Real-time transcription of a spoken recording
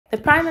The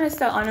Prime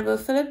Minister, Honorable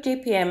Philip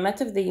J.P.M., met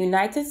with the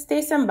United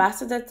States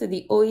Ambassador to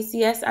the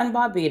OECS and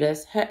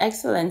Barbados, Her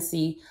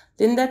Excellency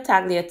Linda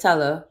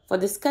Tagliatella, for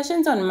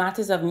discussions on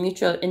matters of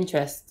mutual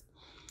interest.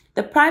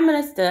 The Prime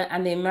Minister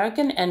and the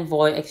American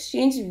envoy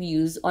exchanged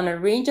views on a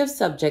range of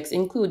subjects,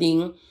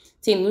 including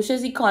St.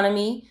 Lucia's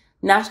economy,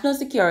 national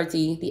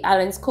security, the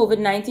island's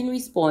COVID-19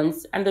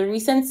 response, and the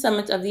recent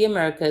Summit of the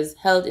Americas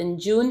held in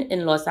June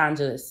in Los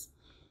Angeles.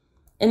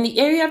 In the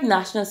area of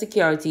national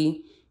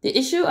security, the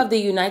issue of the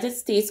United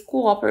States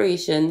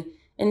cooperation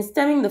in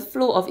stemming the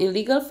flow of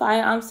illegal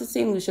firearms to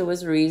St. Lucia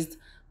was raised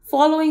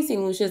following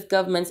St. Lucia's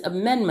government's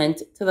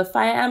amendment to the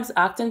Firearms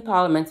Act in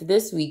Parliament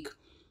this week,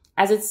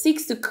 as it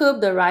seeks to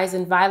curb the rise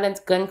in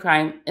violent gun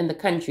crime in the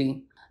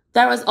country.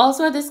 There was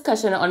also a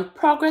discussion on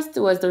progress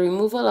towards the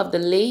removal of the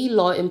Leahy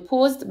law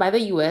imposed by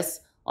the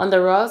U.S. on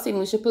the Royal St.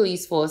 Lucia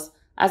Police Force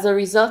as a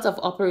result of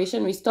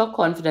Operation Restore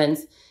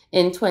Confidence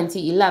in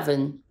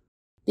 2011.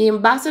 The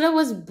ambassador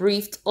was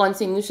briefed on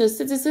St. Lucia's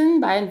Citizen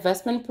by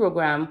Investment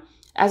Program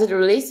as it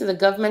relates to the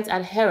government's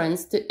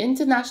adherence to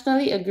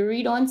internationally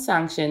agreed-on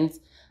sanctions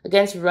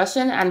against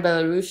Russian and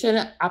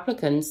Belarusian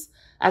applicants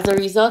as a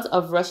result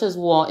of Russia's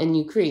war in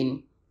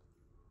Ukraine.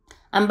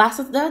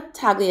 Ambassador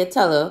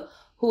Tagliatella,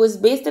 who is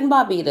based in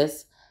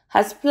Barbados,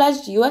 has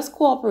pledged U.S.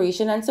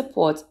 cooperation and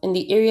support in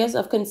the areas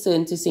of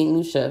concern to St.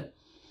 Lucia.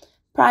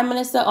 Prime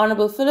Minister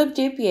Honorable Philip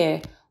J.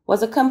 Pierre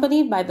was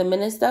accompanied by the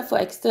Minister for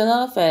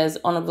External Affairs,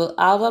 Honorable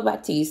Alva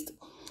Baptiste,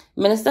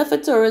 Minister for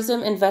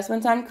Tourism,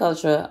 Investment and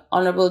Culture,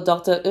 Honorable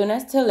Dr.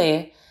 Ernest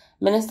Hilaire,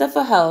 Minister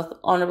for Health,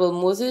 Honorable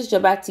Moses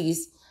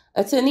Jabatiste,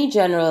 Attorney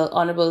General,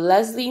 Honorable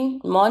Leslie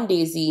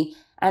Mondesi,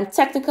 and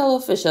technical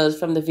officials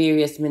from the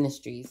various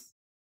ministries.